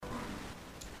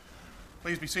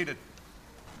Please be seated.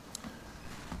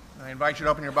 I invite you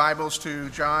to open your Bibles to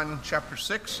John chapter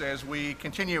 6 as we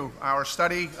continue our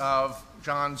study of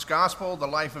John's Gospel, the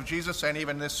life of Jesus, and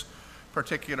even this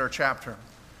particular chapter.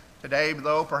 Today,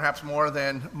 though, perhaps more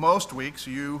than most weeks,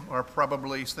 you are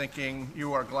probably thinking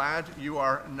you are glad you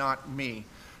are not me.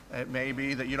 It may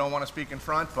be that you don't want to speak in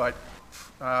front, but,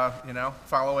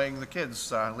 following the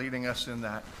kids, leading us in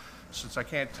that. Since I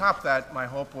can't top that, my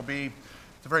hope will be,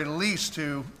 at the very least,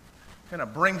 to kind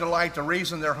of bring to light the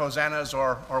reason their hosannas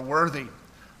are worthy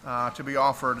to be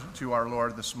offered to our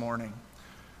Lord this morning.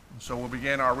 And so we'll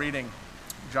begin our reading,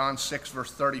 John 6,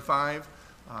 verse 35.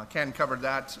 Ken covered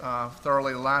that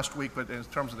thoroughly last week, but in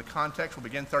terms of the context, we'll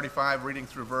begin 35, reading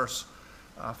through verse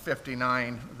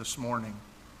 59 this morning.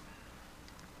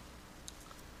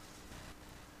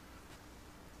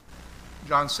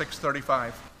 John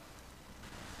 6:35.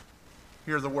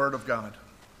 Hear the word of God.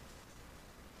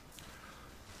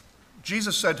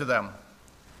 Jesus said to them,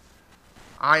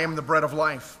 I am the bread of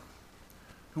life.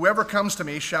 Whoever comes to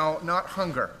me shall not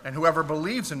hunger, and whoever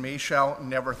believes in me shall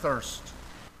never thirst.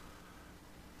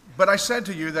 But I said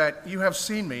to you that you have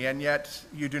seen me, and yet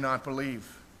you do not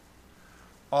believe.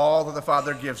 All that the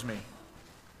Father gives me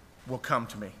will come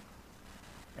to me,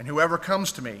 and whoever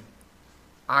comes to me,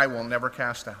 I will never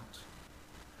cast out.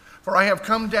 For I have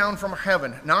come down from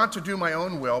heaven, not to do my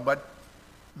own will, but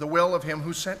the will of him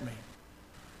who sent me.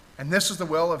 And this is the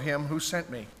will of him who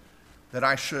sent me, that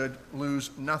I should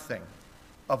lose nothing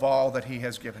of all that he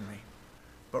has given me,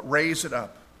 but raise it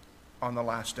up on the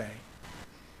last day.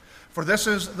 For this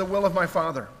is the will of my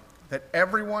Father, that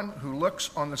everyone who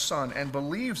looks on the Son and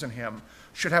believes in him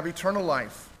should have eternal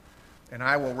life, and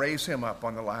I will raise him up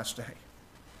on the last day.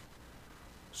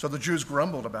 So the Jews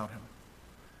grumbled about him,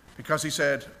 because he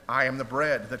said, I am the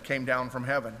bread that came down from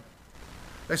heaven.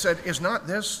 They said, is not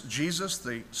this Jesus,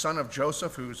 the son of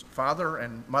Joseph, whose father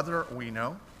and mother we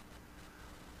know?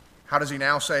 How does he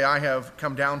now say, I have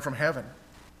come down from heaven?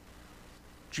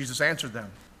 Jesus answered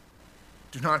them,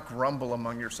 do not grumble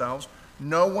among yourselves.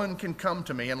 No one can come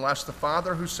to me unless the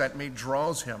Father who sent me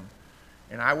draws him,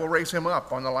 and I will raise him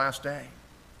up on the last day.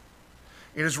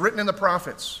 It is written in the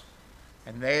prophets,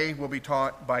 and they will be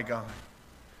taught by God.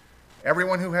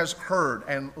 Everyone who has heard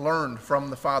and learned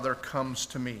from the Father comes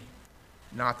to me.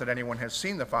 Not that anyone has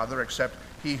seen the Father except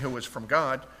he who is from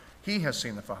God. He has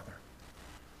seen the Father.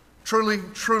 Truly,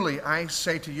 truly, I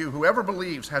say to you, whoever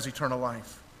believes has eternal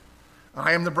life.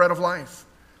 I am the bread of life.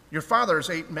 Your fathers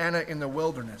ate manna in the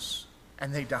wilderness,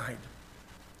 and they died.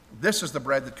 This is the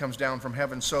bread that comes down from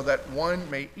heaven, so that one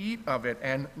may eat of it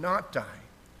and not die.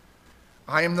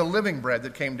 I am the living bread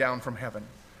that came down from heaven.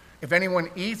 If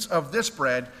anyone eats of this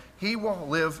bread, he will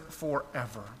live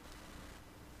forever.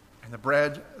 And the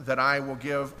bread that I will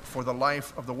give for the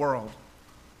life of the world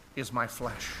is my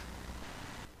flesh.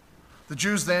 The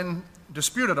Jews then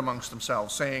disputed amongst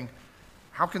themselves, saying,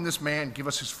 how can this man give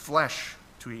us his flesh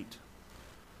to eat?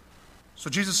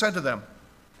 So Jesus said to them,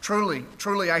 truly,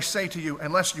 truly, I say to you,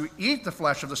 unless you eat the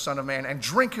flesh of the Son of Man and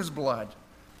drink his blood,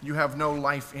 you have no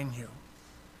life in you.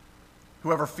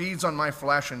 Whoever feeds on my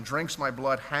flesh and drinks my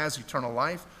blood has eternal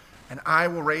life, and I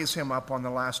will raise him up on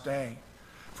the last day.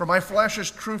 For my flesh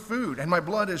is true food, and my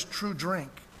blood is true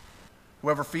drink.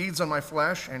 Whoever feeds on my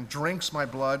flesh and drinks my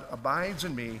blood abides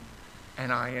in me,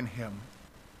 and I in him.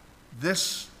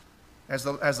 This, as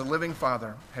the living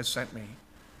Father has sent me,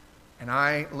 and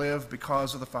I live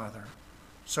because of the Father.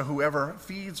 So whoever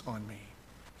feeds on me,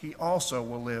 he also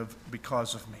will live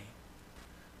because of me.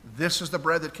 This is the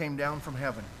bread that came down from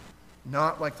heaven,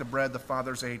 not like the bread the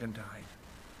fathers ate and died.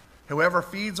 Whoever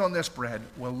feeds on this bread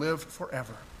will live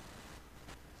forever.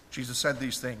 Jesus said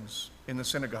these things in the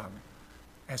synagogue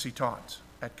as he taught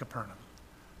at Capernaum.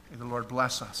 May the Lord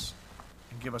bless us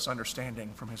and give us understanding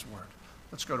from his word.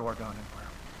 Let's go to our God in prayer.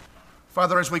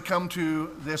 Father, as we come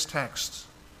to this text,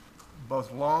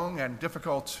 both long and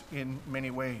difficult in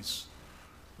many ways,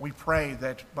 we pray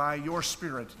that by your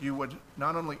Spirit you would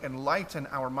not only enlighten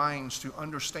our minds to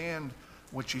understand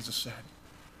what Jesus said,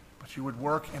 but you would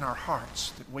work in our hearts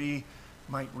that we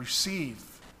might receive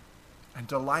and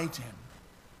delight in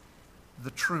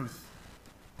the truth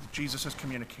that Jesus has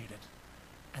communicated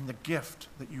and the gift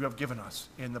that you have given us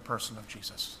in the person of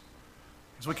Jesus.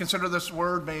 As we consider this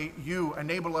word, may you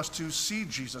enable us to see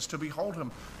Jesus, to behold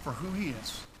him for who he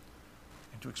is,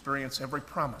 and to experience every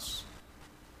promise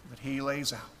that he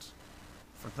lays out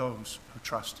for those who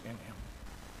trust in him.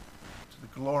 To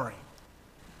the glory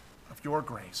of your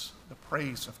grace, the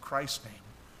praise of Christ's name,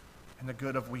 and the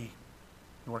good of we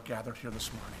who are gathered here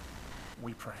this morning,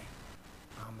 we pray.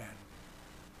 Amen.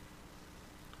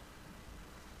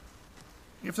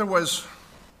 If there was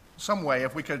some way,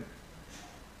 if we could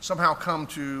somehow come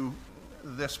to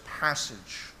this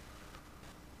passage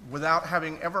without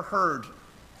having ever heard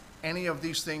any of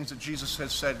these things that Jesus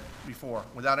has said before,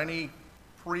 without any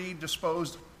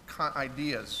predisposed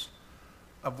ideas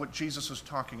of what Jesus is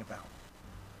talking about.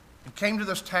 It came to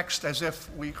this text as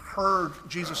if we heard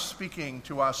Jesus speaking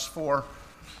to us for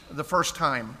the first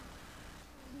time.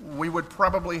 We would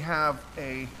probably have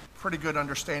a pretty good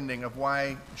understanding of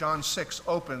why John 6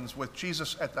 opens with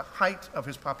Jesus at the height of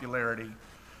his popularity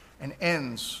and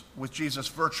ends with Jesus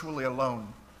virtually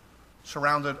alone,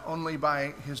 surrounded only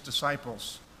by his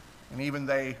disciples, and even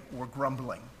they were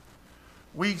grumbling.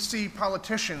 We see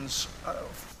politicians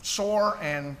soar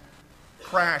and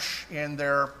crash in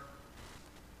their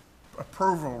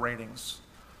approval ratings,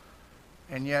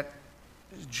 and yet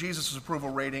Jesus' approval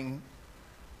rating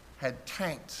had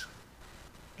tanked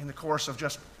in the course of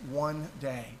just one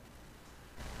day.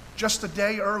 Just a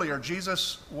day earlier,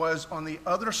 Jesus was on the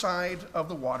other side of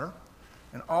the water,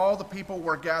 and all the people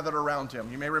were gathered around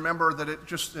him. You may remember that it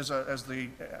just as the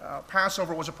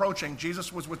Passover was approaching,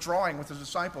 Jesus was withdrawing with his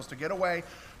disciples to get away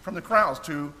from the crowds,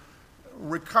 to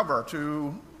recover,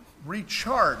 to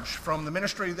recharge from the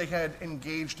ministry they had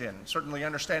engaged in, certainly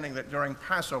understanding that during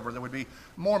Passover there would be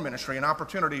more ministry and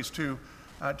opportunities to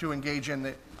engage in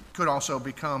that could also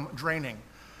become draining.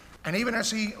 And even as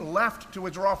he left to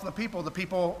withdraw from the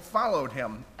people followed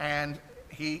him, and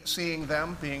he, seeing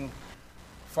them being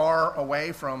far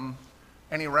away from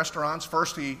any restaurants,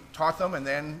 first he taught them, and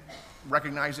then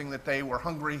recognizing that they were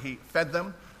hungry, he fed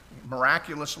them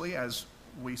miraculously, as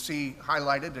we see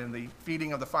highlighted in the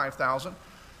feeding of the 5,000.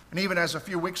 And even as a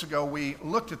few weeks ago we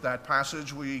looked at that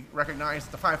passage, we recognized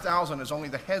that the 5,000 is only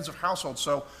the heads of households,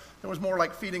 so there was more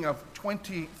like feeding of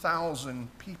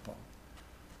 20,000 people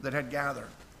that had gathered.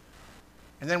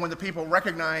 And then when the people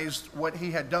recognized what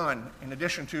he had done, in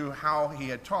addition to how he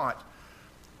had taught,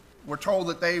 we're told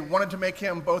that they wanted to make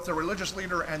him both their religious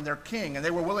leader and their king, and they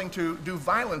were willing to do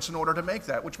violence in order to make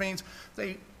that, which means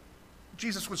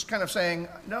Jesus was kind of saying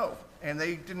no, and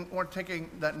they weren't taking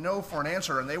that no for an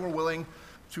answer, and they were willing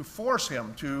to force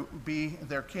him to be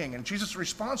their king. And Jesus'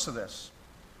 response to this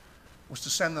was to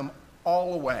send them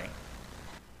all away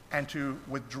and to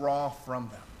withdraw from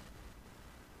them.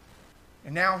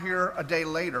 And now here, a day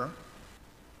later,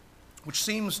 which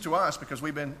seems to us, because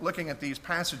we've been looking at these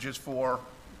passages for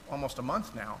almost a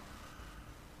month now,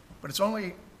 but it's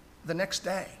only the next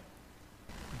day,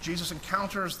 Jesus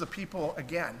encounters the people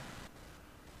again.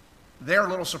 They're a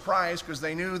little surprised because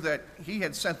they knew that he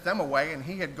had sent them away and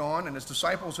he had gone and his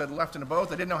disciples had left in a boat.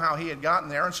 They didn't know how he had gotten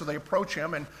there, and so they approach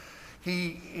him and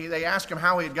they ask him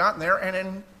how he had gotten there, and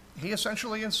then he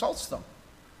essentially insults them.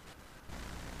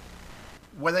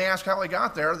 When they ask how he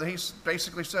got there, he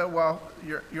basically said, well,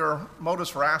 your motives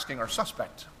for asking are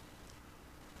suspect.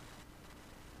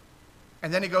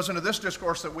 And then he goes into this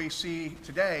discourse that we see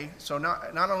today. So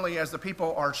not only as the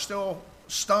people are still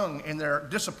stung in their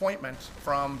disappointment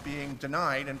from being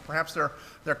denied and perhaps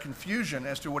their confusion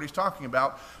as to what he's talking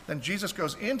about, then Jesus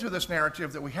goes into this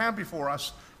narrative that we have before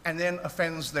us and then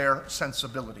offends their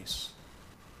sensibilities.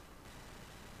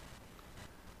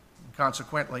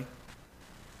 Consequently,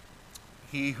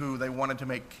 he who they wanted to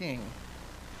make king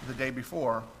the day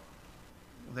before,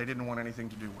 they didn't want anything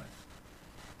to do with.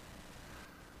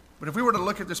 But if we were to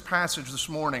look at this passage this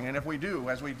morning, and if we do,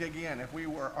 as we dig in, if we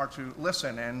are to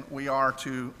listen and we are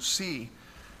to see,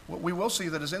 what we will see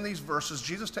that is in these verses,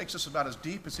 Jesus takes us about as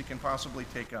deep as he can possibly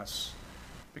take us.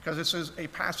 Because this is a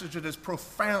passage that is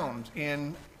profound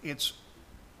in its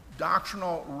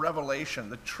doctrinal revelation,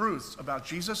 the truths about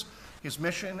Jesus, his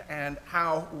mission, and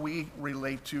how we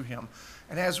relate to him.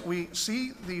 And as we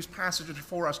see these passages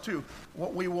before us too,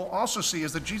 what we will also see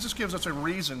is that Jesus gives us a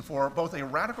reason for both a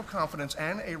radical confidence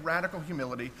and a radical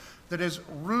humility that is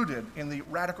rooted in the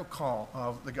radical call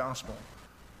of the gospel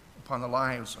upon the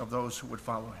lives of those who would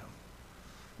follow him.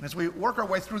 And as we work our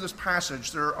way through this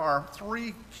passage, there are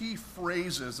three key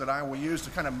phrases that I will use to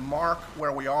kind of mark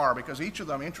where we are, because each of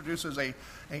them introduces a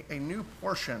new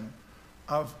portion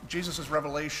of Jesus'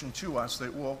 revelation to us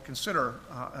that we'll consider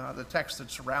the text that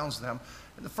surrounds them.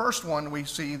 The first one we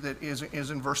see that is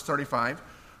in verse 35.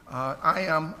 I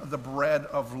am the bread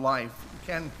of life.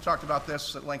 Ken talked about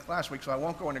this at length last week, so I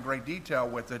won't go into great detail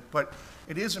with it, but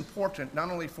it is important not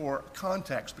only for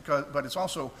context, but it's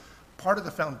also part of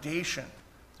the foundation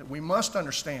that we must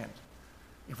understand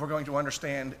if we're going to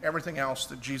understand everything else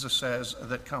that Jesus says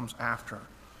that comes after.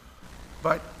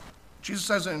 But Jesus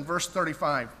says in verse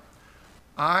 35,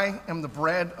 I am the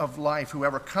bread of life.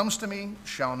 Whoever comes to me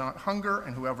shall not hunger,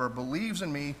 and whoever believes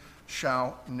in me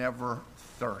shall never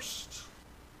thirst.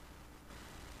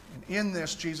 And in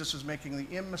this, Jesus is making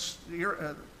the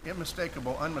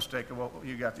unmistakable,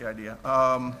 you got the idea,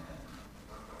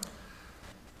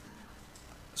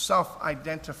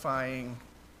 self-identifying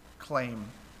claim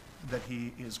that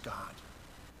he is God.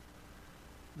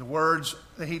 The words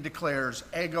that he declares,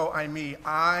 ego eimi,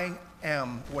 I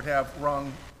am, would have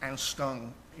rung and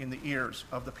stung in the ears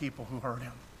of the people who heard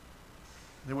him.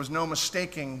 There was no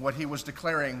mistaking what he was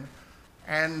declaring.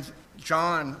 And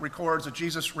John records that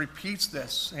Jesus repeats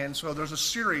this. And so there's a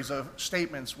series of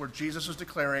statements where Jesus is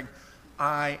declaring,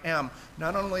 I am.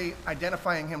 Not only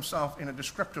identifying himself in a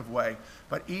descriptive way,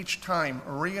 but each time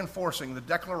reinforcing the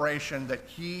declaration that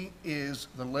he is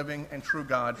the living and true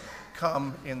God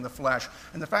come in the flesh.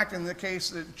 And the fact in the case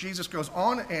that Jesus goes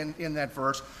on in that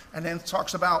verse and then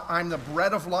talks about, I'm the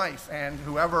bread of life, and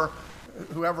whoever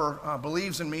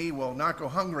believes in me will not go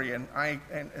hungry, and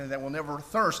that will never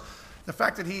thirst. The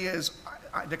fact that he is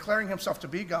declaring himself to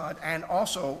be God, and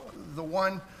also the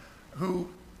one who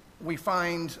we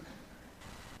find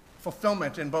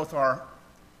fulfillment in both for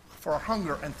our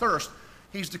hunger and thirst,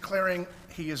 he's declaring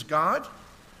he is God,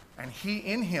 and he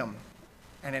in him,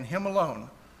 and in him alone,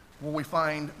 will we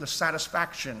find the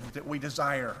satisfaction that we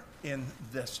desire in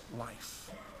this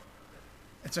life.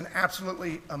 It's an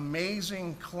absolutely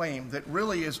amazing claim that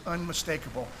really is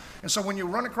unmistakable. And so when you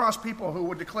run across people who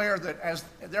would declare that as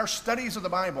their studies of the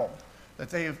Bible,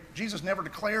 that Jesus never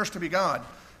declares to be God,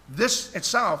 this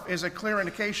itself is a clear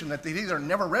indication that they've either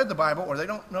never read the Bible or they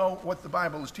don't know what the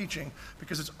Bible is teaching,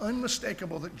 because it's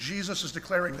unmistakable that Jesus is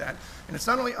declaring that. And it's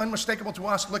not only unmistakable to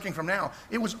us looking from now,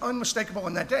 it was unmistakable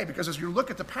in that day, because as you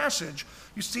look at the passage,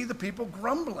 you see the people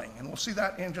grumbling, and we'll see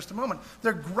that in just a moment.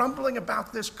 They're grumbling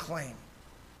about this claim.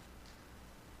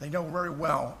 They know very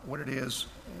well what it is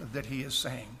that he is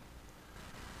saying.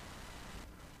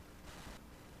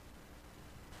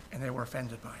 And they were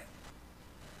offended by it.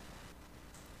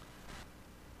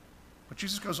 But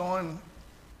Jesus goes on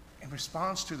in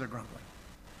response to their grumbling.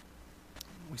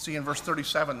 We see in verse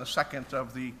 37, the second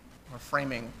of the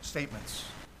framing statements.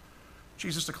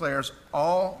 Jesus declares,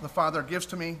 all the Father gives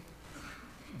to me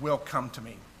will come to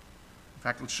me. In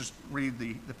fact, let's just read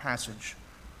the passage.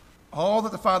 All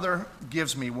that the Father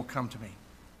gives me will come to me,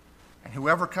 and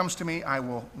whoever comes to me I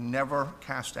will never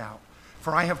cast out.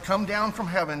 For I have come down from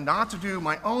heaven not to do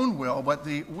my own will, but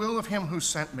the will of him who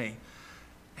sent me.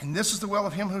 And this is the will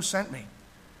of him who sent me,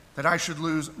 that I should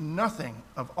lose nothing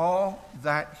of all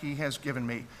that he has given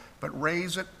me, but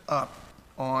raise it up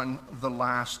on the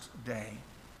last day.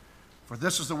 For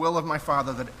this is the will of my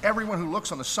Father, that everyone who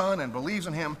looks on the Son and believes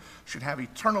in him should have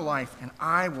eternal life, and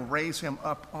I will raise him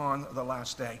up on the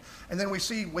last day. And then we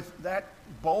see with that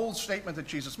bold statement that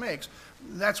Jesus makes,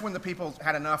 that's when the people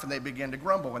had enough and they begin to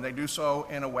grumble, and they do so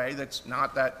in a way that's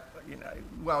not that,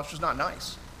 it's just not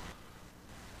nice.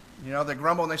 They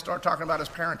grumble and they start talking about his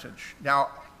parentage. Now,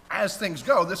 as things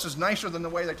go, this is nicer than the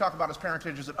way they talk about his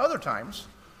parentage at other times,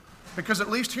 because at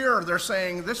least here they're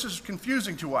saying, this is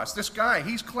confusing to us. This guy,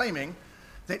 he's claiming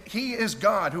that he is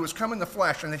God who has come in the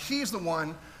flesh, and that he's the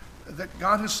one that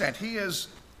God has sent. He is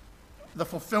the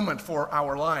fulfillment for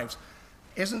our lives.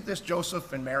 Isn't this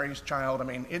Joseph and Mary's child?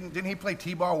 Didn't he play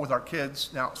t-ball with our kids?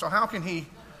 Now, so how can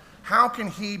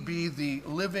he be the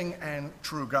living and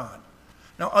true God?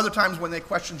 Now, other times when they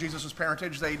question Jesus'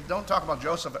 parentage, they don't talk about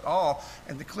Joseph at all,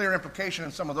 and the clear implication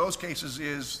in some of those cases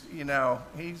is,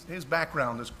 his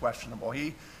background is questionable.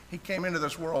 He came into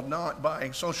this world not by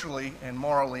socially and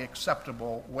morally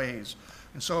acceptable ways.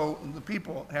 And so the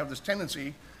people have this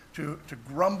tendency to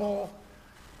grumble,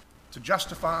 to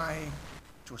justify,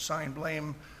 to assign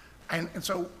blame. And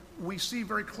so we see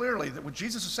very clearly that what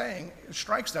Jesus is saying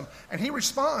strikes them. And he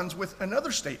responds with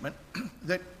another statement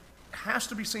that has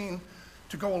to be seen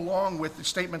to go along with the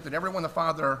statement that everyone the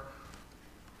Father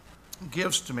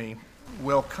gives to me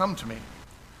will come to me.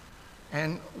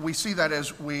 And we see that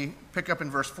as we pick up in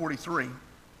verse 43.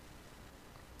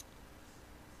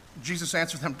 Jesus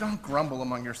answered them, don't grumble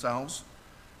among yourselves.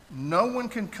 No one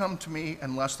can come to me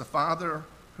unless the Father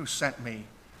who sent me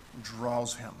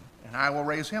draws him, and I will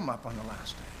raise him up on the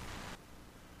last day.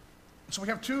 And so we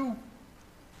have two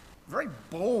very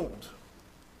bold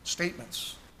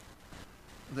statements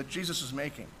that Jesus is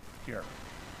making here.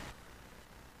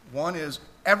 One is,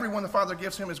 everyone the Father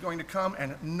gives him is going to come,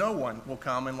 and no one will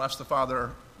come unless the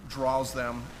Father draws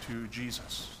them to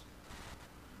Jesus.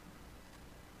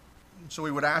 So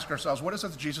we would ask ourselves, what is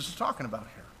it that Jesus is talking about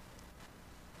here?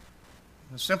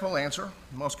 The simple answer,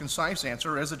 the most concise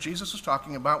answer, is that Jesus is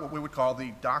talking about what we would call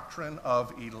the doctrine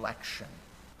of election.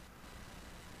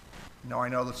 Now, I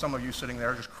know that some of you sitting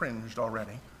there just cringed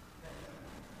already.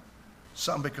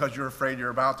 Some because you're afraid you're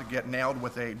about to get nailed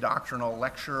with a doctrinal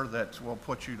lecture that will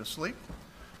put you to sleep.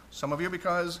 Some of you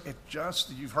because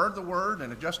you've heard the word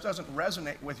and it just doesn't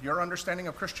resonate with your understanding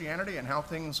of Christianity and how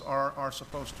things are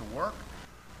supposed to work.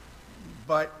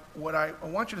 But what I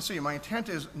want you to see, my intent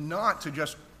is not to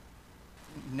just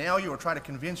nail you or try to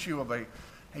convince you of a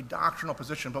doctrinal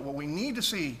position, but what we need to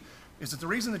see is that the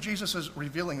reason that Jesus is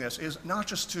revealing this is not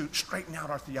just to straighten out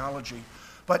our theology,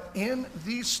 but in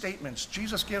these statements,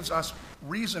 Jesus gives us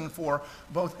reason for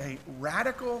both a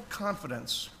radical comfort,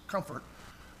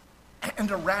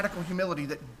 and a radical humility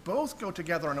that both go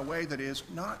together in a way that is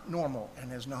not normal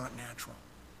and is not natural.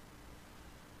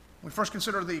 We first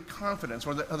consider the confidence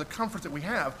or the comfort that we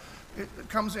have. It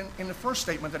comes in the first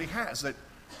statement that he has, that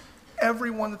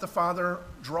everyone that the Father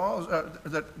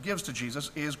that gives to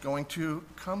Jesus is going to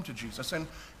come to Jesus. And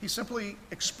he's simply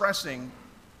expressing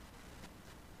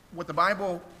what the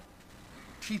Bible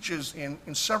teaches in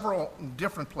several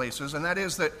different places, and that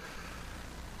is that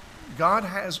God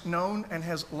has known and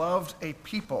has loved a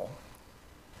people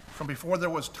from before there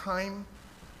was time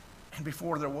and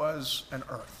before there was an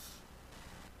earth.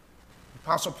 The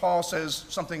Apostle Paul says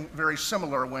something very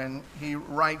similar when he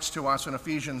writes to us in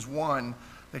Ephesians 1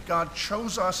 that God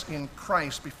chose us in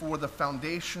Christ before the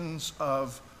foundations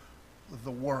of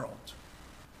the world.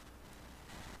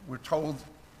 We're told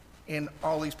in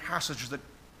all these passages that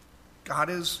God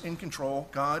is in control.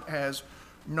 God has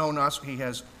known us. He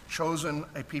has chosen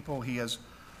a people. He has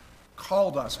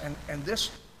called us. And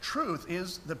this truth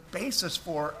is the basis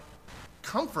for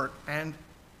comfort and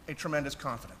a tremendous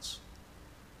confidence.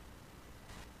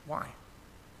 Why?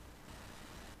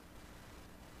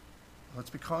 Well, it's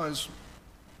because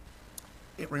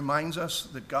it reminds us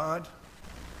that God,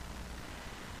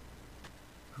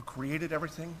 who created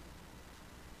everything,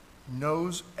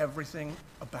 knows everything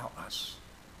about us.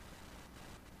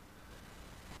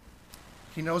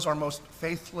 He knows our most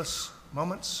faithless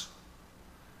moments.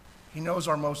 He knows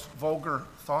our most vulgar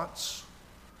thoughts.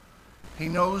 He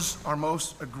knows our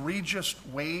most egregious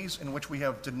ways in which we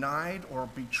have denied or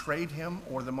betrayed him,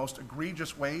 or the most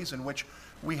egregious ways in which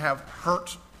we have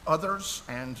hurt others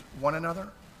and one another.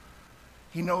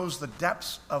 He knows the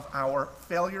depths of our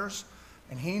failures,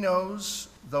 and he knows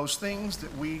those things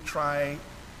that we try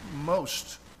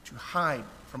most to hide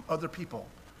from other people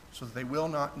so that they will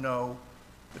not know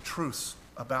the truths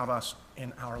about us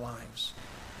in our lives.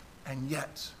 And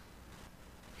yet,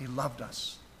 he loved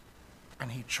us,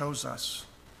 and he chose us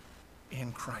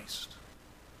in Christ.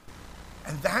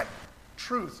 And that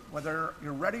truth, whether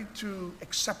you're ready to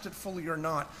accept it fully or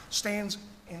not, stands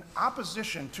in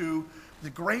opposition to the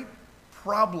great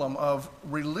problem of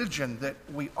religion that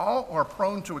we all are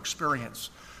prone to experience.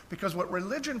 Because what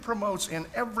religion promotes in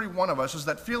every one of us is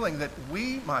that feeling that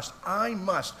I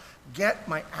must get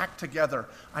my act together.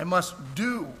 I must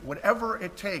do whatever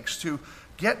it takes to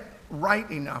get right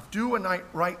enough, do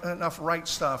enough right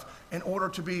stuff in order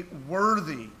to be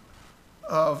worthy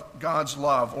of God's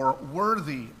love or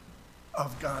worthy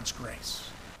of God's grace.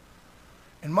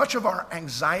 And much of our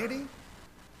anxiety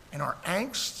and our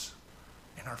angst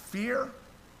and our fear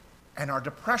and our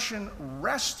depression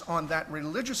rests on that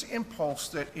religious impulse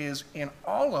that is in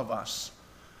all of us,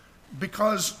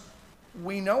 because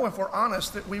we know, if we're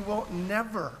honest, that we will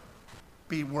never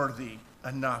be worthy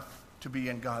enough to be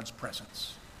in God's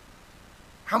presence.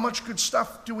 How much good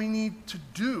stuff do we need to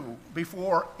do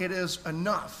before it is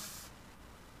enough?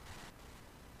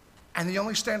 And the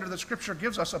only standard that Scripture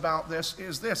gives us about this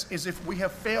is if we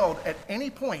have failed at any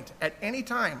point, at any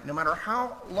time, no matter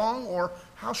how long or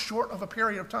how short of a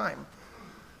period of time,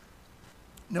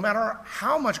 no matter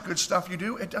how much good stuff you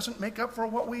do, it doesn't make up for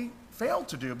what we failed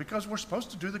to do, because we're supposed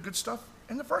to do the good stuff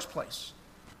in the first place.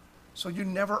 So you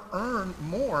never earn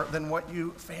more than what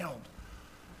you failed.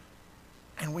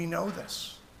 And we know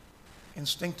this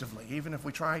instinctively, even if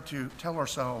we try to tell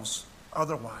ourselves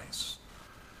otherwise.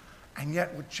 And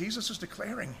yet what Jesus is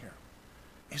declaring here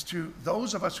is to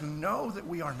those of us who know that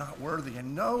we are not worthy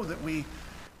and know that we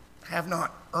have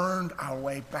not earned our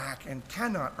way back and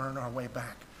cannot earn our way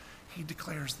back, he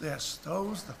declares this: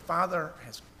 those the Father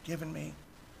has given me,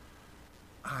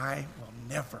 I will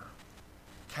never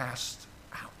cast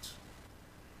out.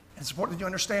 And it's important that you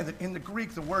understand that in the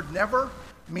Greek, the word never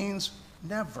means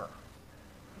never.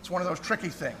 It's one of those tricky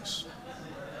things.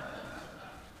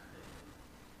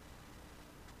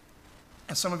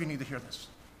 And some of you need to hear this,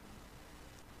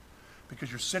 because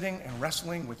you're sitting and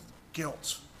wrestling with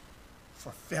guilt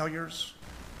for failures,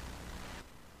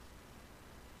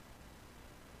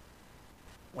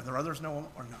 whether others know them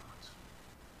or not.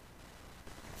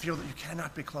 Feel that you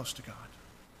cannot be close to God.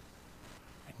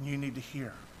 And you need to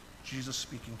hear Jesus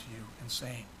speaking to you and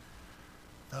saying,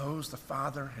 Those the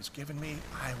Father has given me,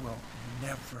 I will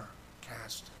never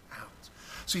cast out.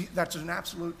 See, that's an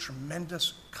absolute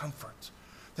tremendous comfort.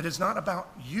 That is not about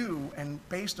you and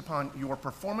based upon your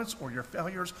performance or your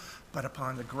failures, but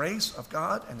upon the grace of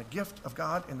God and the gift of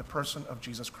God in the person of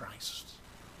Jesus Christ.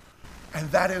 And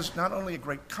that is not only a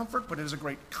great comfort, but it is a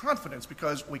great confidence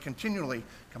because we continually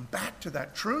come back to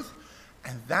that truth.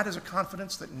 And that is a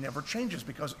confidence that never changes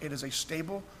because it is a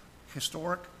stable,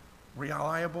 historic,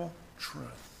 reliable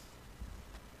truth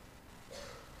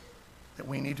that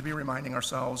we need to be reminding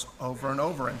ourselves over and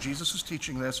over. And Jesus is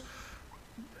teaching this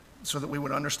so that we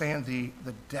would understand the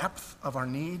depth of our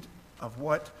need of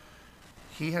what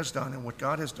he has done and what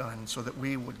God has done so that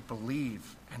we would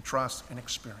believe and trust and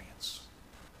experience.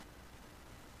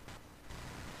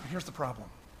 But here's the problem.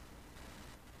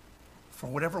 For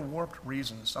whatever warped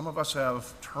reasons, some of us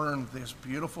have turned this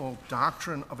beautiful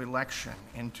doctrine of election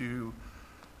into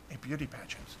a beauty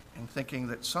pageant and thinking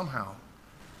that somehow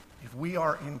if we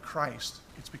are in Christ,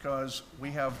 it's because we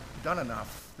have done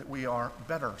enough that we are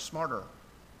better, smarter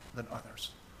than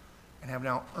others, and have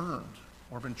now earned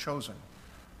or been chosen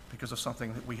because of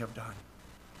something that we have done.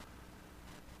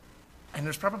 And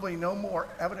there's probably no more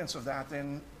evidence of that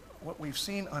than what we've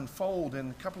seen unfold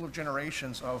in a couple of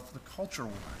generations of the culture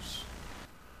wars,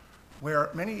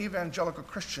 where many evangelical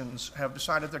Christians have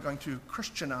decided they're going to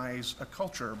Christianize a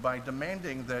culture by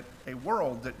demanding that a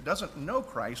world that doesn't know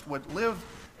Christ would live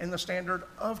in the standard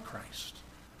of Christ.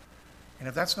 And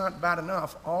if that's not bad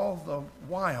enough, all the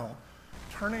while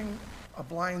turning a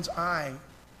blind eye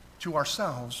to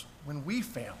ourselves when we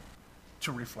fail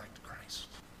to reflect Christ.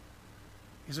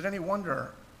 Is it any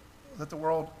wonder that the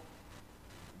world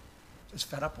is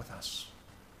fed up with us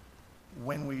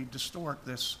when we distort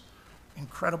this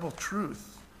incredible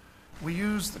truth? We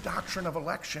use the doctrine of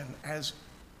election as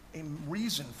a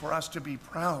reason for us to be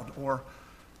proud or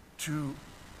to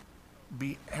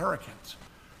be arrogant,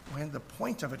 when the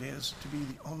point of it is to be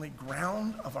the only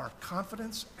ground of our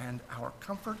confidence and our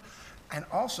comfort, and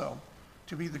also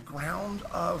to be the ground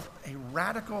of a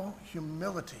radical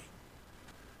humility,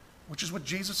 which is what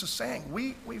Jesus is saying.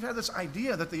 We've had this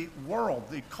idea that the world,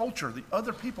 the culture, the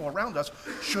other people around us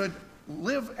should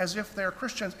live as if they're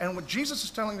Christians. And what Jesus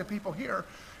is telling the people here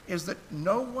is that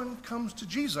no one comes to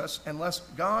Jesus unless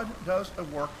God does a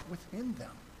work within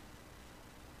them.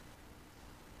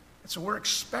 And so we're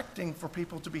expecting for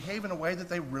people to behave in a way that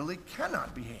they really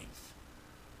cannot behave,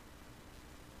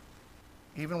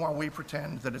 even while we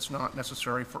pretend that it's not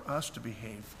necessary for us to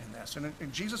behave in this. And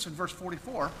in Jesus in verse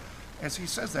 44, as he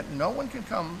says that no one can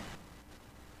come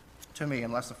to me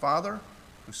unless the Father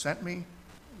who sent me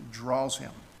draws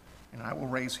him, and I will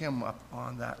raise him up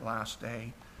on that last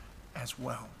day as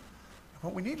well. And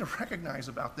what we need to recognize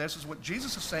about this is what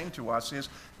Jesus is saying to us is,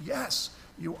 yes,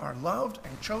 you are loved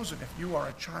and chosen if you are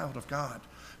a child of God,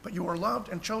 but you are loved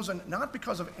and chosen not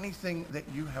because of anything that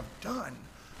you have done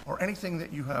or anything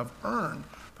that you have earned,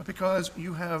 but because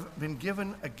you have been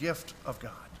given a gift of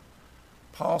God.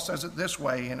 Paul says it this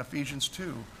way in Ephesians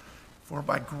 2, for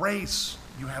by grace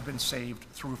you have been saved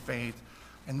through faith,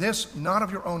 and this not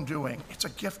of your own doing, it's a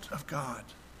gift of God.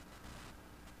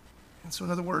 And so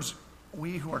in other words,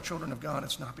 we who are children of God,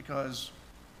 it's not because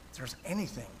there's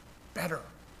anything better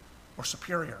or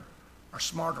superior or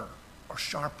smarter or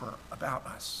sharper about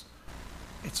us.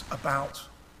 It's about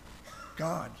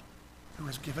God who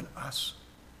has given us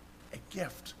a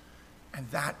gift, and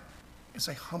that is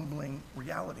a humbling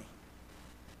reality.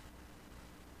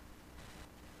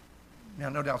 Now,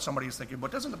 no doubt somebody is thinking,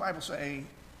 but doesn't the Bible say,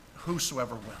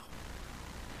 whosoever will?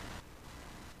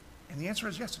 And the answer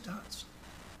is yes, it does.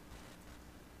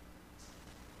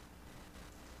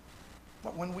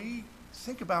 But when we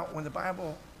think about when the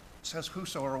Bible says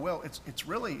whosoever will, it's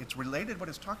related, but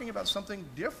it's talking about something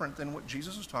different than what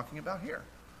Jesus is talking about here.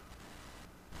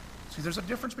 See, there's a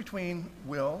difference between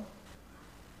will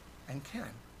and can.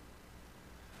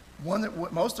 One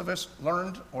that most of us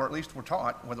learned, or at least were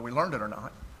taught, whether we learned it or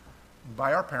not,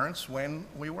 by our parents when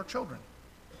we were children.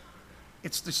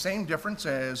 It's the same difference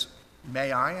as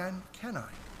may I and can I.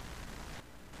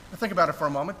 Now think about it for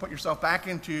a moment. Put yourself back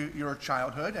into your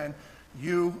childhood, and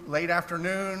you, late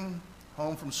afternoon,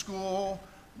 home from school,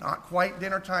 not quite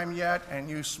dinner time yet, and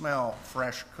you smell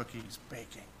fresh cookies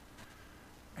baking.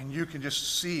 And you can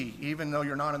just see, even though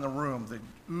you're not in the room, the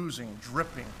oozing,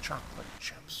 dripping chocolate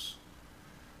chips.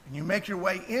 And you make your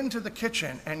way into the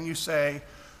kitchen and you say,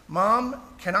 Mom,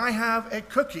 can I have a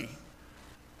cookie?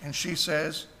 And she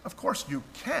says, of course you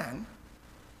can.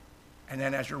 And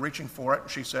then as you're reaching for it,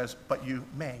 she says, but you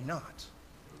may not.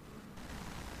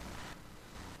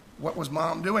 What was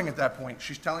mom doing at that point?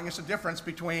 She's telling us a difference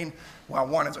between, well,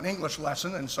 one is an English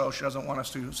lesson, and so she doesn't want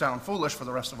us to sound foolish for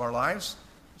the rest of our lives.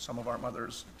 Some of our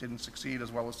mothers didn't succeed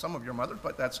as well as some of your mothers,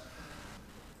 but there's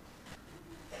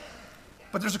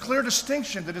a clear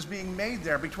distinction that is being made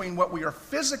there between what we are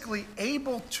physically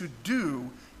able to do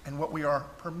and what we are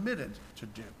permitted to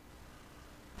do.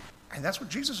 And that's what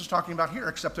Jesus is talking about here,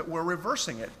 except that we're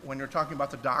reversing it when you're talking about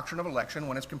the doctrine of election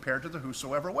when it's compared to the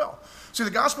whosoever will. See,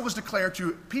 the gospel is declared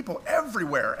to people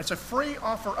everywhere. It's a free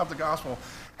offer of the gospel,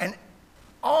 and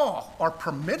all are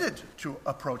permitted to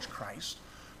approach Christ.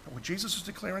 But what Jesus is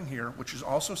declaring here, which is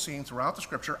also seen throughout the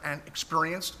scripture and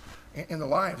experienced in the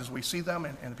lives as we see them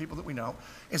and the people that we know,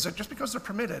 is that just because they're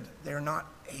permitted, they're not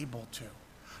able to.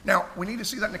 Now, we need to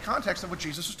see that in the context of what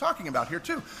Jesus is talking about here,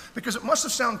 too, because it must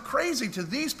have sounded crazy to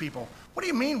these people. What do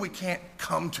you mean we can't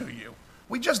come to you?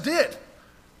 We just did.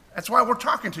 That's why we're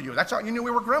talking to you. That's how you knew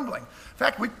we were grumbling. In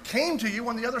fact, we came to you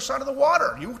on the other side of the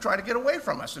water. You tried to get away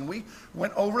from us, and we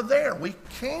went over there. We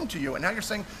came to you, and now you're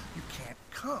saying you can't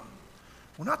come.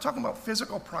 We're not talking about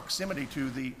physical proximity to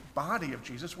the body of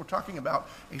Jesus. We're talking about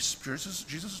Jesus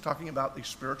is talking about the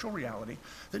spiritual reality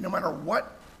that no matter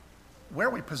where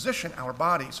we position our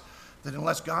bodies, that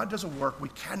unless God does a work, we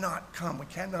cannot come, we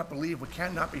cannot believe, we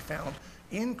cannot be found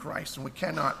in Christ, and we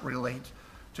cannot relate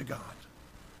to God.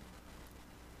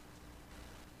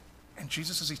 And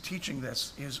Jesus, as he's teaching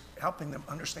this, is helping them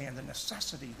understand the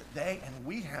necessity that they and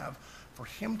we have for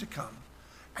him to come,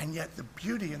 and yet the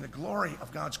beauty and the glory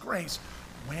of God's grace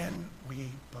when we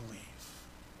believe.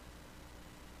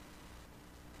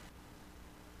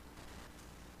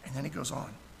 And then he goes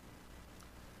on.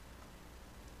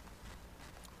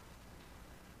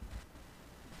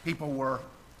 People were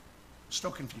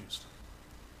still confused.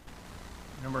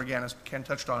 Remember again, as Ken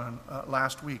touched on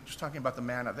last week, just talking about the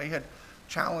manna. They had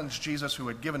challenged Jesus, who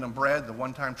had given them bread, the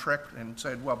one-time trick, and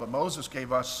said, well, but Moses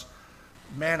gave us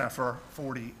manna for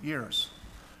 40 years.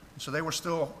 And so they were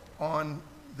still on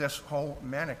this whole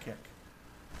manna kick.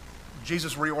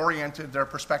 Jesus reoriented their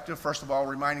perspective, first of all,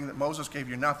 reminding that Moses gave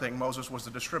you nothing. Moses was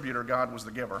the distributor, God was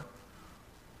the giver.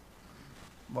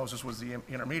 Moses was the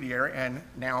intermediary, and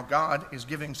now God is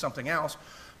giving something else.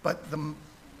 But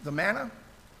the manna,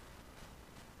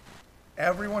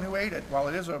 everyone who ate it, while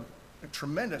it is a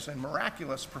tremendous and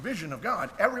miraculous provision of God,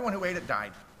 everyone who ate it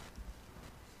died.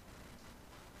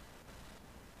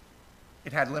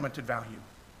 It had limited value.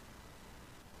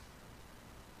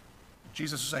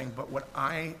 Jesus is saying, but what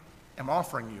I am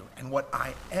offering you and what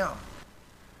I am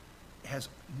has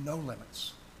no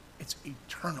limits. It's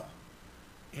eternal.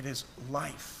 It is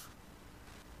life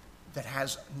that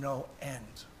has no end.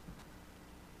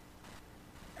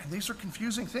 And these are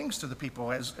confusing things to the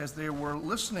people as they were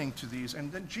listening to these. And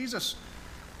then Jesus,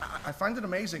 I find it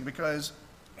amazing because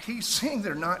he's seeing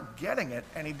they're not getting it,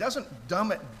 and he doesn't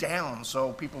dumb it down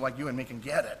so people like you and me can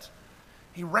get it.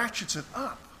 He ratchets it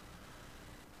up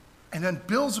and then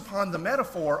builds upon the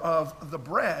metaphor of the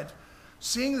bread,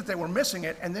 seeing that they were missing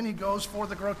it, and then he goes for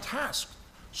the grotesque,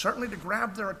 certainly to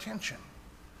grab their attention,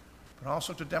 but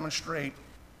also to demonstrate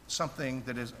something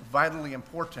that is vitally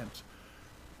important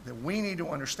that we need to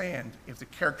understand if the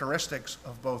characteristics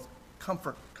of both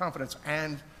comfort, confidence,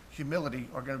 and humility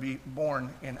are going to be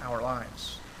born in our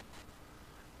lives.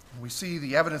 And we see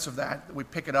the evidence of that. We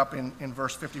pick it up in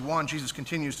verse 51. Jesus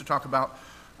continues to talk about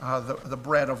the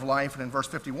bread of life, and in verse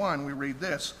 51 we read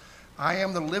this: I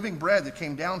am the living bread that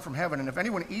came down from heaven, and if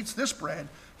anyone eats this bread,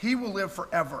 he will live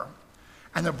forever.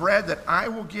 And the bread that I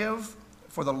will give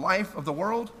for the life of the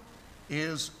world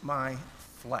is my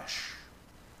flesh.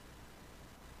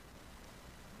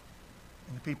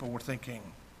 And the people were thinking,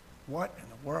 what in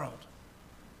the world?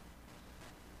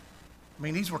 I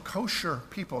mean, these were kosher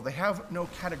people. They have no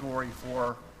category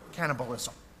for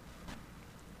cannibalism.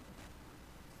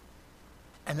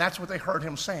 And that's what they heard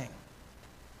him saying.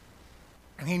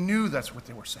 And he knew that's what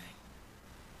they were saying.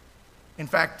 In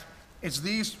fact, it's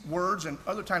these words and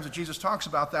other times that Jesus talks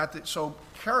about that so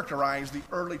characterize the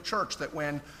early church, that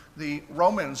when the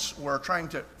Romans were trying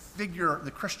to figure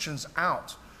the Christians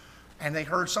out and they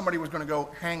heard somebody was going to go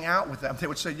hang out with them, they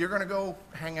would say, you're going to go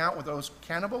hang out with those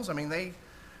cannibals? I mean, they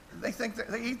think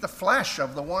that they eat the flesh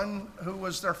of the one who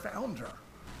was their founder.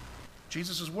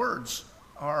 Jesus' words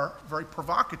are very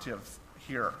provocative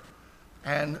here.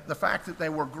 And the fact that they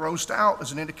were grossed out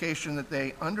is an indication that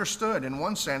they understood, in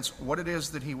one sense, what it is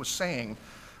that he was saying,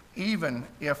 even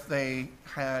if they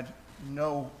had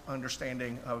no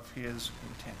understanding of his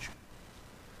intention.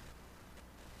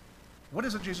 What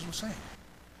is it Jesus was saying?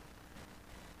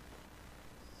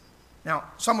 Now,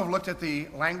 some have looked at the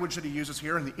language that he uses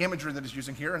here and the imagery that he's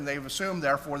using here, and they've assumed,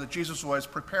 therefore, that Jesus was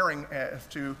preparing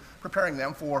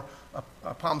them for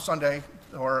a Palm Sunday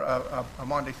or a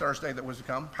Maundy Thursday that was to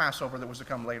come, Passover that was to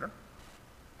come later,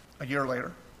 a year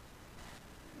later,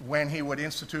 when he would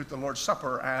institute the Lord's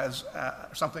Supper as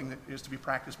something that is to be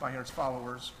practiced by his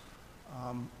followers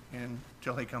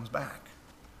until he comes back.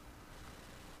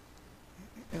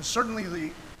 And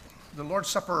certainly the Lord's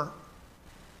Supper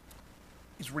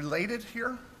is related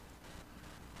here,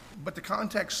 but the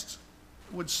context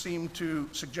would seem to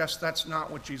suggest that's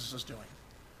not what Jesus is doing.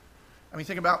 I mean,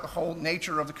 think about the whole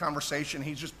nature of the conversation.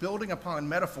 He's just building upon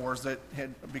metaphors that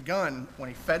had begun when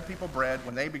he fed people bread,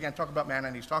 when they began to talk about manna,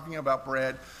 and he's talking about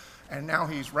bread, and now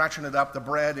he's ratcheting it up. The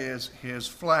bread is his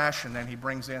flesh, and then he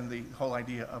brings in the whole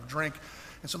idea of drink.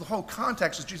 And so the whole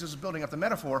context as Jesus is building up the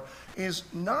metaphor is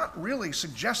not really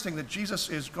suggesting that Jesus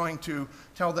is going to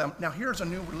tell them, now here's a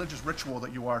new religious ritual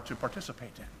that you are to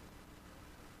participate in.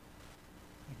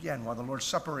 Again, while the Lord's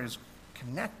Supper is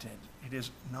connected, it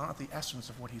is not the essence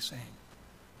of what he's saying.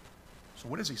 So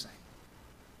what is he saying?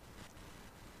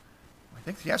 I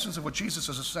think the essence of what Jesus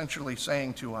is essentially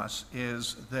saying to us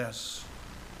is this,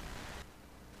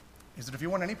 is that if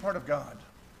you want any part of God,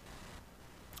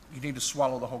 you need to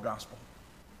swallow the whole gospel.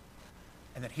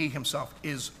 And that he himself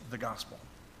is the gospel.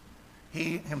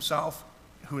 He himself,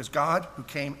 who is God, who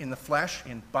came in the flesh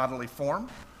in bodily form,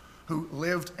 who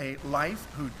lived a life,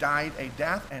 who died a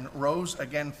death and rose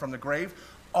again from the grave,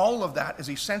 all of that is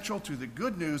essential to the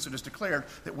good news that is declared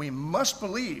that we must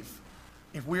believe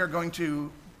if we are going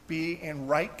to be in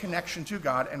right connection to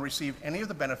God and receive any of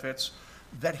the benefits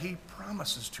that he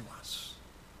promises to us.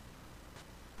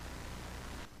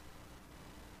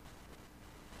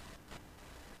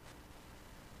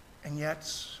 And yet,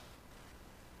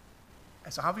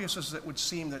 as obvious as it would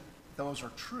seem that those are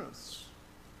truths,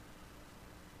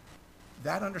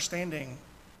 that understanding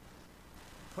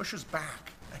pushes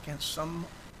back against some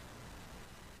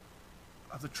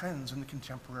of the trends in the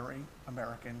contemporary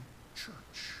American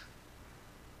church.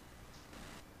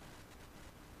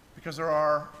 Because there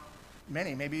are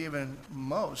many, maybe even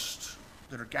most,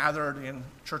 that are gathered in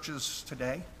churches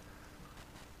today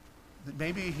that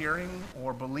may be hearing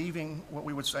or believing what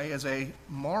we would say is a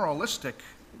moralistic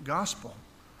gospel,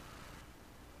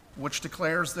 which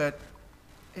declares that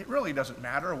it really doesn't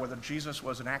matter whether Jesus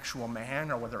was an actual man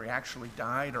or whether he actually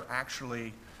died or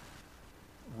actually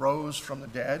rose from the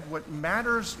dead. What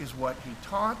matters is what he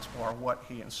taught or what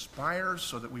he inspires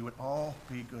so that we would all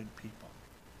be good people.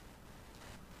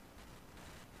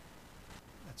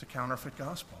 That's a counterfeit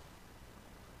gospel.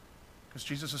 Because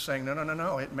Jesus is saying,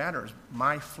 no, it matters.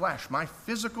 My flesh, my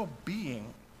physical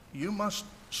being, you must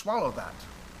swallow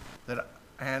that,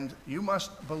 and you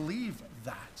must believe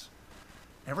that.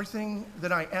 Everything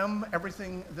that I am,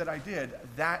 everything that I did,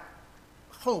 that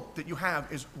hope that you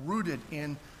have is rooted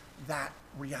in that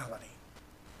reality.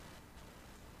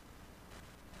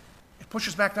 It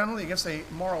pushes back not only against a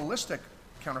moralistic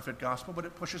counterfeit gospel, but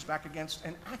it pushes back against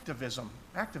an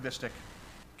activistic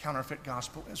counterfeit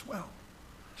gospel as well.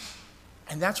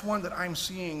 And that's one that I'm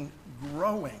seeing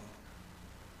growing,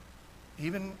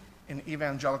 even in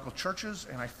evangelical churches,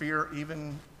 and I fear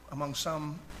even among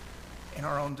some in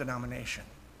our own denomination.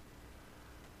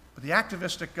 But the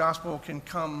activistic gospel can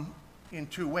come in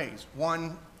two ways.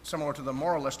 One, similar to the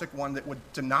moralistic, one that would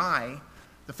deny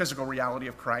the physical reality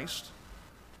of Christ,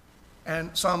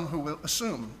 and some who will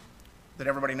assume that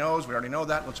everybody knows, we already know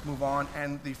that, let's move on.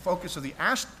 And the focus of the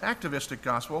activistic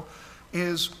gospel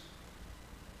is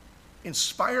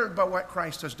inspired by what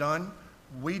Christ has done,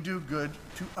 we do good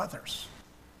to others.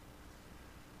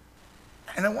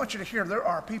 And I want you to hear, there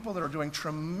are people that are doing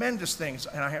tremendous things,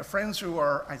 and I have friends who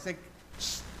are, I think,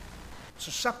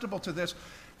 susceptible to this,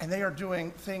 and they are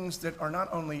doing things that are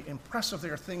not only impressive, they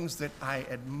are things that I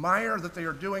admire that they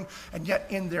are doing, and yet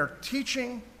in their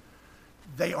teaching,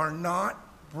 they are not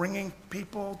bringing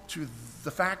people to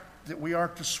the fact that we are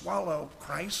to swallow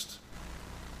Christ,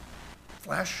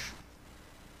 flesh,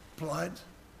 blood,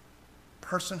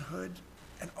 personhood,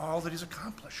 and all that he's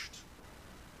accomplished.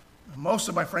 Most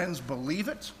of my friends believe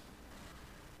it,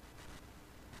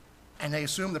 and they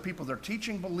assume the people they're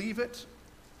teaching believe it,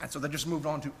 and so they just moved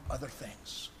on to other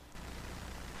things.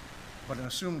 But an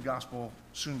assumed gospel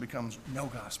soon becomes no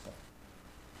gospel.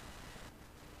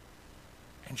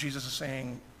 And Jesus is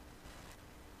saying,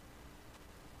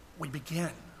 we begin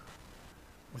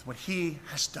with what he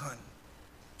has done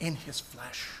in his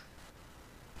flesh.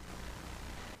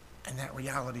 And that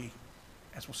reality,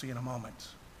 as we'll see in a moment,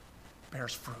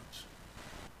 bears fruit.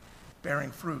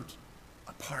 Bearing fruit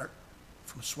apart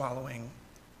from swallowing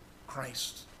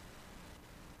Christ.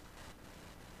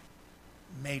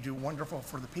 may do wonderful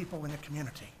for the people in the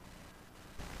community.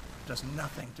 It does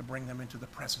nothing to bring them into the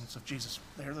presence of Jesus.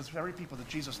 They're the very people that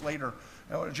Jesus later,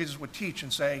 Jesus would teach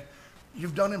and say,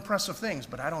 you've done impressive things,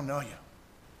 but I don't know you.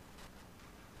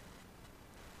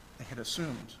 They had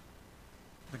assumed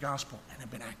the gospel and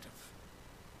had been active.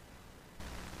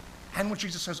 And what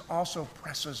Jesus says also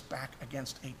presses back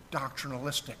against a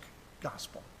doctrinalistic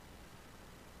gospel,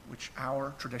 which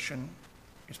our tradition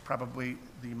is probably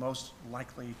the most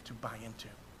likely to buy into.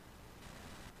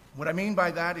 What I mean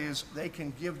by that is they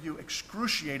can give you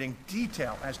excruciating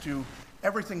detail as to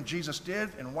everything Jesus did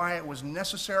and why it was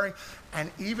necessary,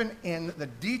 and even in the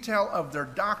detail of their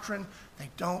doctrine, they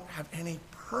don't have any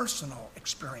personal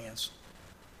experience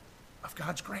of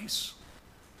God's grace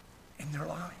in their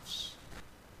lives.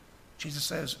 Jesus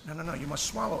says, no, you must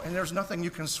swallow. And there's nothing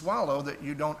you can swallow that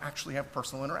you don't actually have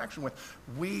personal interaction with.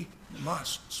 We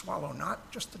must swallow not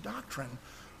just the doctrine,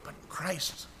 but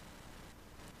Christ.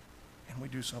 And we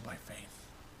do so by faith.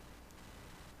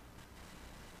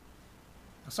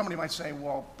 Now, somebody might say,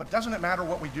 well, but doesn't it matter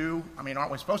what we do? I mean,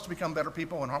 aren't we supposed to become better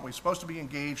people? And aren't we supposed to be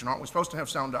engaged? And aren't we supposed to have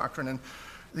sound doctrine? And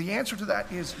the answer to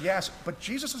that is yes, but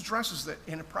Jesus addresses it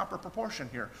in a proper proportion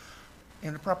here,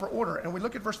 in a proper order. And we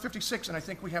look at verse 56, and I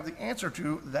think we have the answer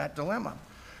to that dilemma.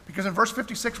 Because in verse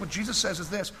 56, what Jesus says is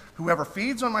this: whoever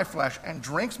feeds on my flesh and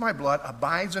drinks my blood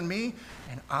abides in me,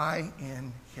 and I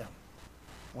in him.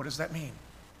 What does that mean?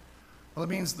 Well, it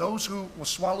means those who will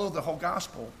swallow the whole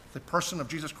gospel, the person of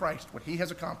Jesus Christ, what he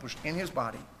has accomplished in his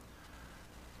body.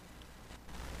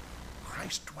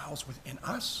 Christ dwells within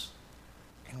us,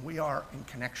 and we are in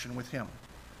connection with him.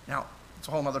 Now, it's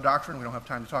a whole other doctrine we don't have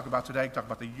time to talk about today, talk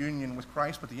about the union with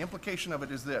Christ, but the implication of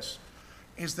it is this,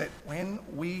 is that when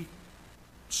we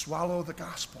swallow the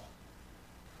gospel,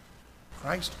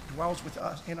 Christ dwells with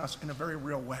us, in us in a very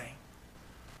real way.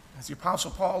 As the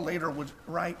Apostle Paul later would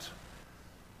write,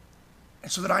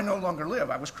 and so that I no longer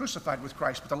live. I was crucified with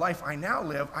Christ, but the life I now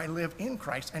live, I live in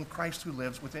Christ, and Christ who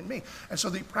lives within me. And so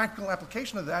the practical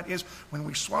application of that is when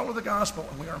we swallow the gospel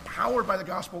and we are empowered by the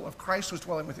gospel of Christ who is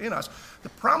dwelling within us, the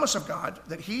promise of God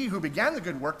that he who began the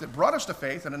good work that brought us to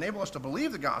faith and enabled us to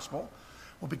believe the gospel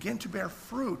will begin to bear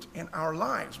fruit in our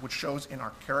lives, which shows in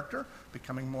our character,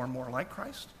 becoming more and more like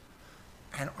Christ,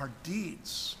 and our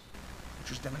deeds,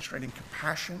 which is demonstrating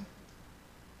compassion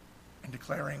and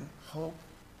declaring hope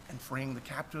and freeing the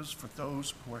captives for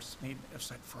those who are need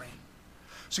set free.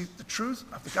 See, the truth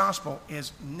of the gospel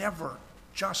is never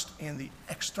just in the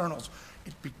externals.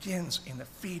 It begins in the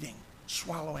feeding,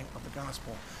 swallowing of the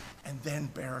gospel, and then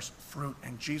bears fruit.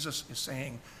 And Jesus is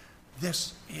saying,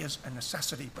 this is a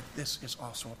necessity, but this is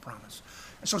also a promise.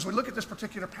 And so as we look at this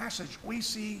particular passage, we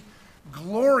see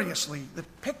gloriously the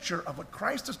picture of what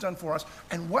Christ has done for us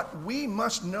and what we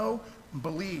must know,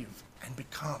 believe, and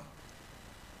become.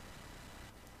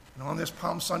 And on this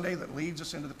Palm Sunday that leads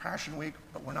us into the Passion Week,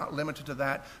 but we're not limited to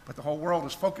that, but the whole world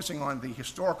is focusing on the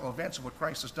historical events of what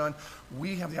Christ has done,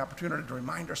 we have the opportunity to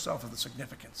remind ourselves of the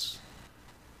significance,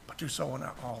 but do so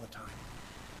not all the time.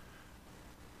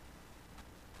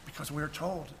 Because we are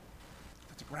told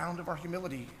that the ground of our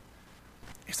humility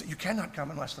is that you cannot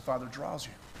come unless the Father draws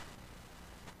you.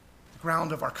 The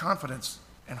ground of our confidence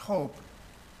and hope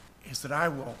is that I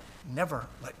will never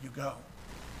let you go.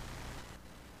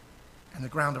 And the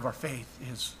ground of our faith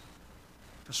is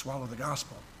to swallow the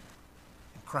gospel,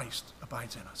 and Christ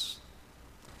abides in us.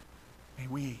 May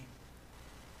we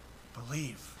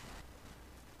believe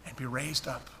and be raised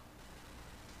up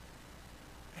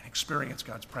and experience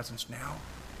God's presence now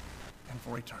and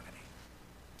for eternity.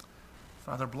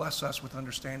 Father, bless us with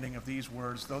understanding of these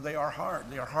words, though they are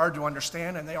hard. They are hard to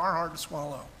understand and they are hard to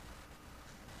swallow.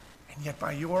 And yet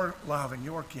by your love and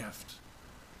your gift,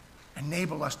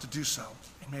 enable us to do so,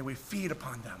 and may we feed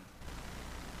upon them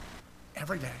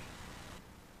every day,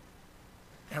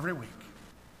 every week,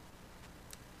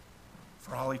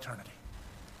 for all eternity,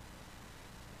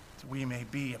 that we may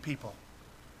be a people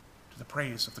to the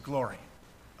praise of the glory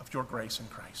of your grace in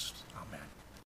Christ. Amen.